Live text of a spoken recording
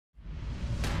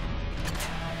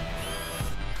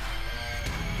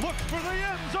for the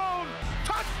end zone.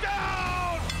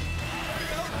 Touchdown!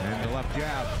 And the left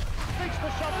jab. Makes the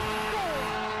shot.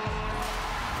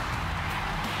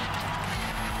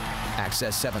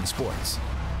 Access 7 Sports.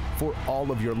 For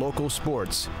all of your local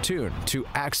sports, tune to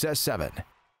Access 7.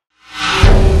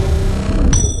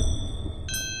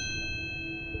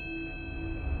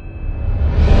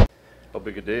 How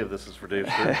big a day of this is for Dave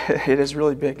Struch? It is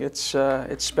really big. It's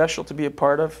special to be a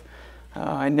part of.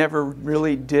 I never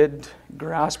really did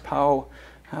grasp how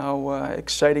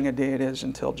exciting a day it is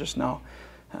until just now.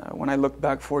 When I look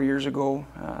back 4 years ago,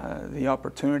 the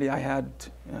opportunity I had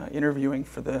interviewing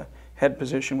for the head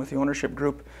position with the ownership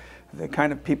group, the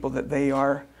kind of people that they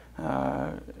are,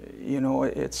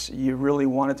 you really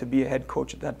wanted to be a head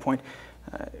coach at that point.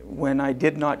 When I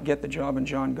did not get the job and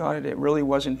John got it, it really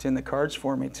wasn't in the cards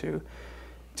for me to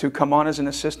come on as an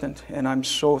assistant, and I'm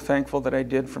so thankful that I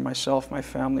did for myself, my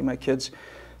family, my kids,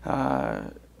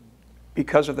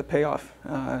 because of the payoff.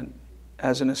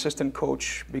 As an assistant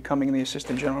coach, becoming the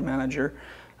assistant general manager,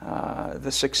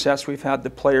 the success we've had, the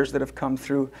players that have come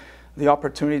through, the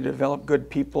opportunity to develop good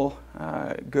people,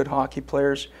 good hockey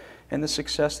players, and the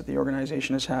success that the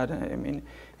organization has had. I mean,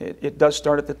 it does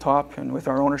start at the top, and with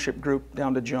our ownership group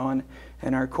down to John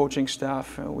and our coaching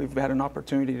staff, we've had an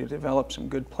opportunity to develop some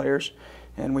good players,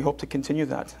 and we hope to continue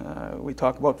that. We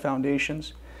talk about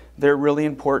foundations. They're really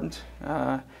important.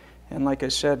 And like I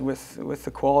said, with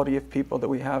the quality of people that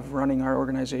we have running our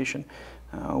organization,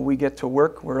 we get to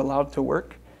work, we're allowed to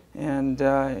work, and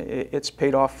it's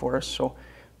paid off for us. So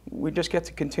we just get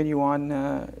to continue on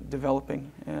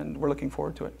developing, and we're looking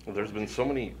forward to it. Well, there's been so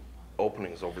many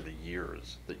openings over the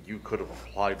years that you could have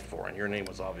applied for, and your name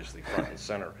was obviously front and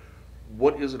center.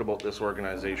 What is it about this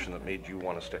organization that made you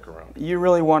want to stick around? You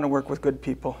really want to work with good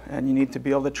people, and you need to be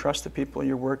able to trust the people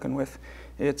you're working with.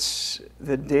 It's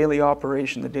the daily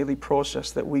operation, the daily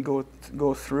process that we go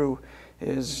through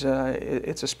is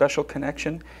it's a special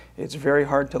connection. It's very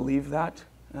hard to leave that,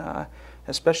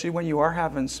 especially when you are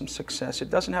having some success. It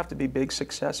doesn't have to be big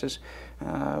successes.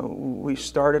 We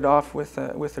started off with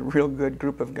a real good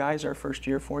group of guys our first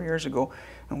year 4 years ago,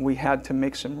 and we had to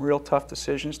make some real tough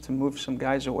decisions to move some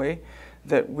guys away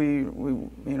that we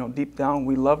deep down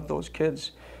we loved those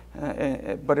kids,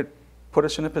 but it put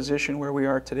us in a position where we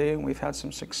are today, and we've had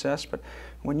some success. But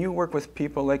when you work with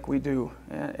people like we do,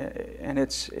 and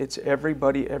it's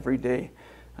everybody every day,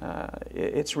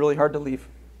 it's really hard to leave.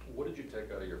 What did you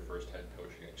take out of your first head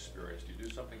coaching experience? Do you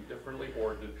do something differently,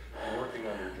 or did working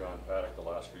under John Paddock the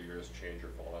last few years change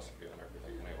your philosophy on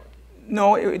everything anyway?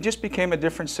 No, it just became a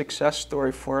different success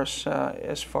story for us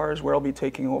as far as where I'll be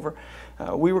taking over.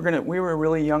 We were a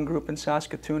really young group in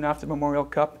Saskatoon after the Memorial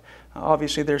Cup.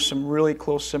 Obviously, there's some really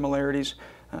close similarities.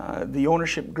 The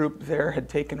ownership group there had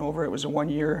taken over. It was a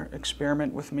one-year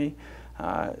experiment with me.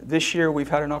 This year, we've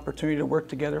had an opportunity to work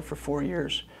together for 4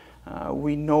 years.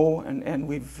 We know and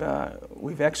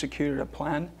we've executed a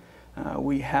plan.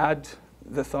 We had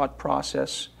the thought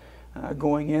process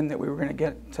going in that we were going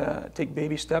to take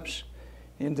baby steps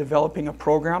in developing a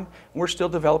program. We're still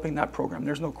developing that program,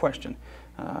 there's no question.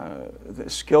 The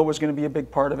skill was going to be a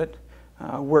big part of it.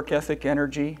 Work ethic,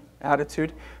 energy,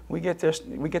 attitude. We get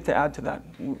to add to that.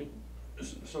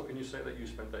 So can you say that you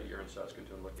spent that year in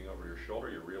Saskatoon looking over your shoulder?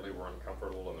 You really weren't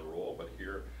comfortable in the role, but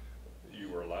here you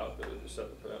were allowed to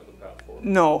set the path forward?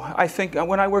 No, I think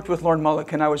when I worked with Lorne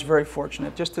Mulliken, I was very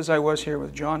fortunate, just as I was here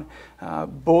with John.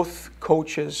 Both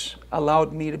coaches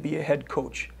allowed me to be a head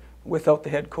coach without the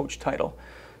head coach title.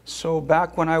 So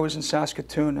back when I was in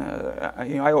Saskatoon,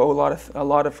 I owe a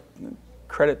lot of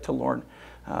credit to Lorne.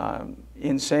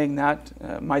 In saying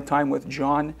that, my time with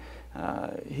John,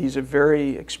 he's a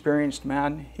very experienced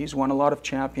man. He's won a lot of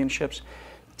championships.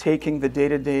 Taking the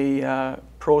day-to-day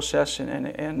process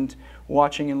and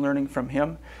watching and learning from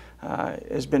him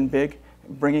has been big.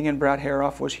 Bringing in Brad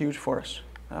Haroff was huge for us.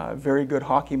 Very good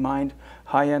hockey mind,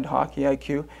 high-end hockey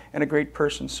IQ, and a great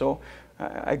person. So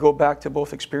I go back to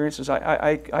both experiences.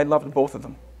 I loved both of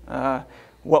them.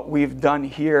 What we've done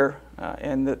here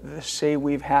and the say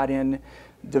we've had in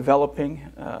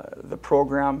developing the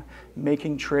program,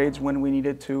 making trades when we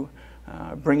needed to,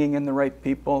 bringing in the right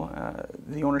people,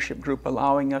 the ownership group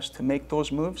allowing us to make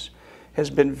those moves has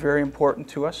been very important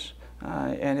to us,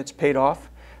 and it's paid off.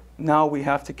 Now we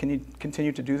have to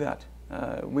continue to do that.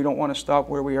 We don't want to stop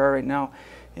where we are right now,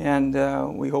 and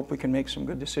we hope we can make some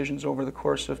good decisions over the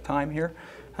course of time here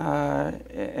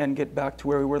and get back to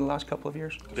where we were the last couple of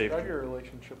years. Describe your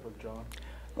relationship with John.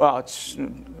 Well, it's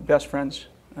best friends.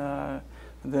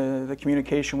 The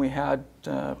communication we had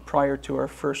prior to our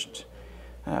first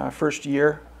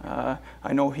year,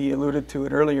 I know he alluded to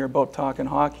it earlier about talking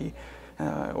hockey.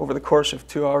 Over the course of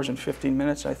 2 hours and 15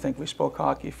 minutes, I think we spoke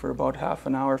hockey for about half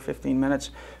an hour, 15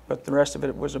 minutes, but the rest of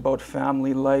it was about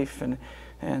family life,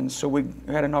 and so we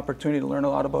had an opportunity to learn a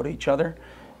lot about each other.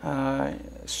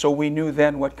 So we knew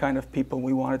then what kind of people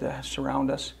we wanted to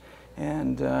surround us,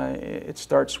 and it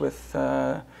starts with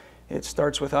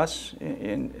us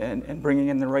in bringing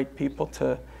in the right people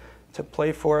to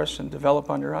play for us and develop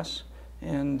under us,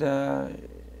 and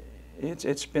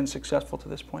it's been successful to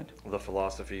this point. The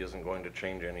philosophy isn't going to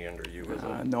change any under you, is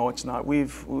it? No, it's not. We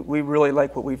really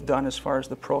like what we've done as far as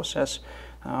the process.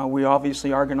 We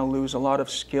obviously are going to lose a lot of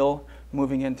skill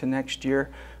moving into next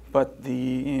year, but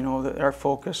our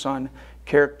focus on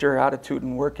character, attitude,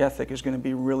 and work ethic is going to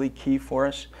be really key for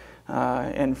us.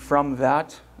 And from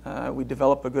that, we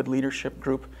develop a good leadership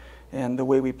group, and the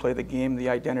way we play the game, the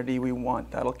identity we want,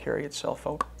 that'll carry itself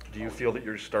out. Do you feel that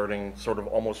you're starting sort of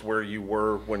almost where you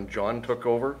were when John took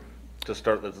over, to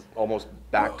start this almost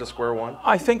back to square one?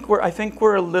 I think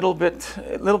we're a little bit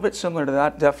similar to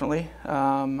that, definitely.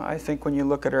 I think when you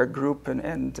look at our group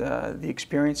and the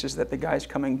experiences that the guys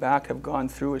coming back have gone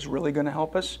through is really going to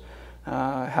help us.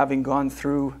 Having gone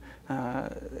through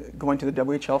going to the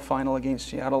WHL final against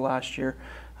Seattle last year,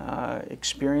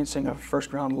 experiencing a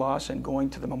first-round loss and going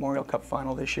to the Memorial Cup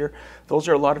final this year, those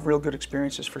are a lot of real good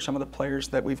experiences for some of the players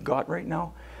that we've got right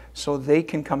now. So they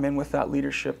can come in with that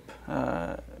leadership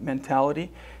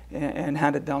mentality and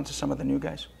hand it down to some of the new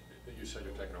guys. You said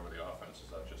you're taking over the offense. Is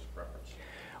that just a preference?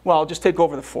 Well, I'll just take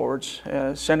over the forwards.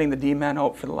 Sending the D-men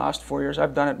out for the last 4 years.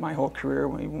 I've done it my whole career.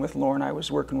 Even with Lauren, I was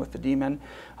working with the D-men.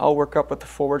 I'll work up with the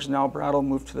forwards now. Brad will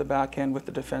move to the back end with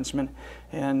the defensemen.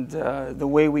 And the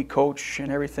way we coach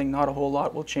and everything, not a whole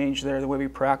lot will change there. The way we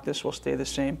practice will stay the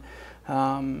same.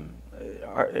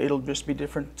 It'll just be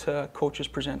different coaches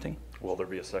presenting. Will there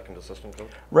be a second assistant coach?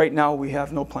 Right now, we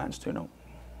have no plans to, no.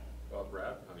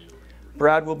 Brad?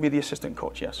 Brad will be the assistant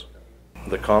coach, yes.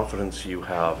 The confidence you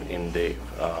have in Dave,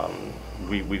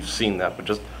 we've seen that, but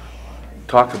just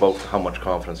talk about how much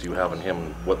confidence you have in him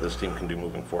and what this team can do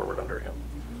moving forward under him.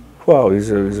 Well, he's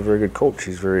a very good coach.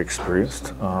 He's very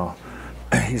experienced.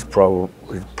 He's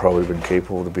probably been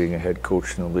capable of being a head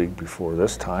coach in the league before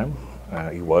this time.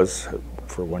 He was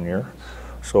for 1 year,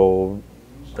 so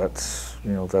that's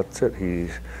it.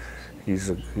 He's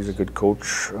a good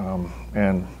coach,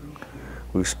 and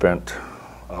we've spent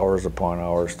hours upon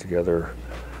hours together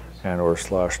and/or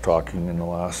talking in the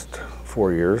last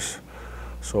 4 years.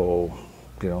 So,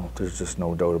 there's just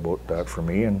no doubt about that for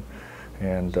me. And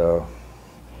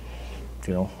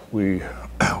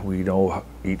we know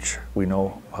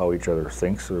how each other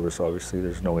thinks.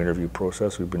 There's no interview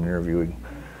process. We've been interviewing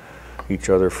each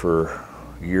other for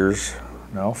years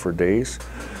now, for days,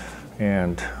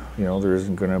 and there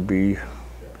isn't going to be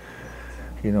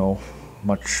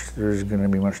much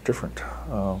different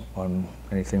on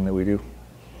anything that we do.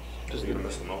 What are you going to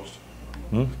miss the most?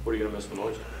 What are you going to miss the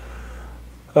most?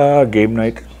 Game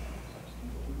night,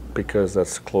 because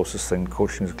that's the closest thing.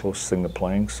 Coaching is the closest thing to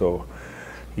playing, so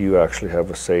you actually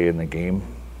have a say in the game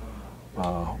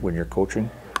when you're coaching.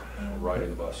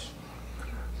 Riding the bus.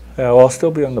 Yeah, well, I'll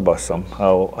still be on the bus some.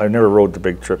 I never rode the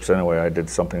big trips anyway. I did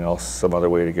something else, some other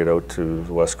way to get out to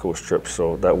the West Coast trip,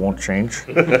 so that won't change.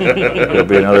 There'll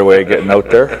be another way of getting out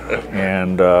there,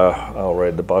 and I'll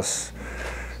ride the bus,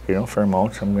 fair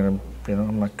amount. I'm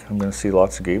gonna see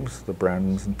lots of games, the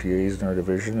Brandons and PAs in our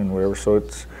division and whatever. So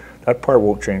that part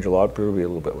won't change a lot, but it'll be a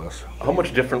little bit less. How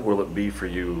much different will it be for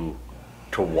you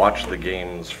to watch the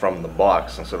games from the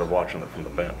box instead of watching them from the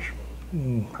bench?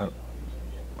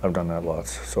 I've done that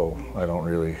lots, so I don't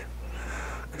really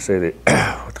say that.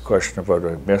 With the question of what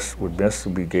I would miss would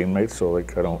be game night. So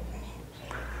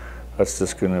that's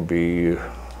just going to be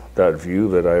that view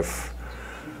that I've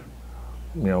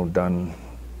done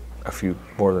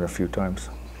more than a few times.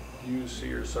 Do you see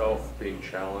yourself being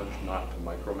challenged not to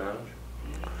micromanage?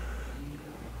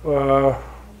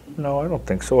 No, I don't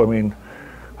think so.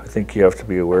 I think you have to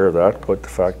be aware of that, but the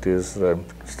fact is that I'm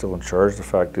still in charge. The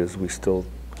fact is we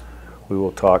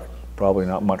will talk probably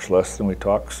not much less than we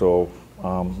talk, so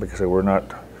because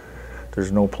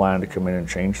there's no plan to come in and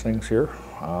change things here.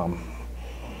 And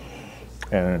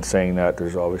in saying that,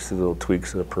 there's obviously little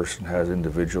tweaks that a person has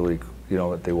individually,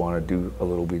 that they want to do a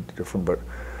little bit different, but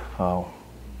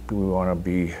we want to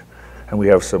be, and we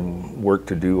have some work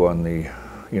to do on the,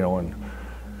 and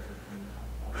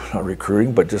not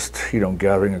recruiting, but just,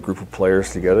 gathering a group of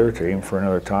players together to aim for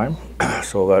another time.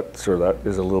 So that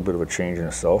is a little bit of a change in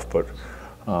itself, but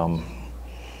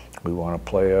we want to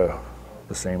play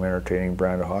the same entertaining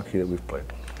brand of hockey that we've played.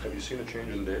 Have you seen a change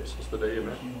in Dave since the day you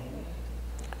met?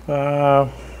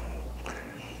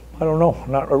 I don't know.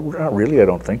 Not really, I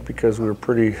don't think, because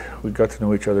we got to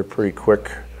know each other pretty quick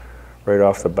right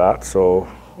off the bat, so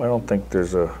I don't think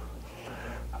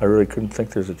I really couldn't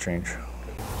think there's a change.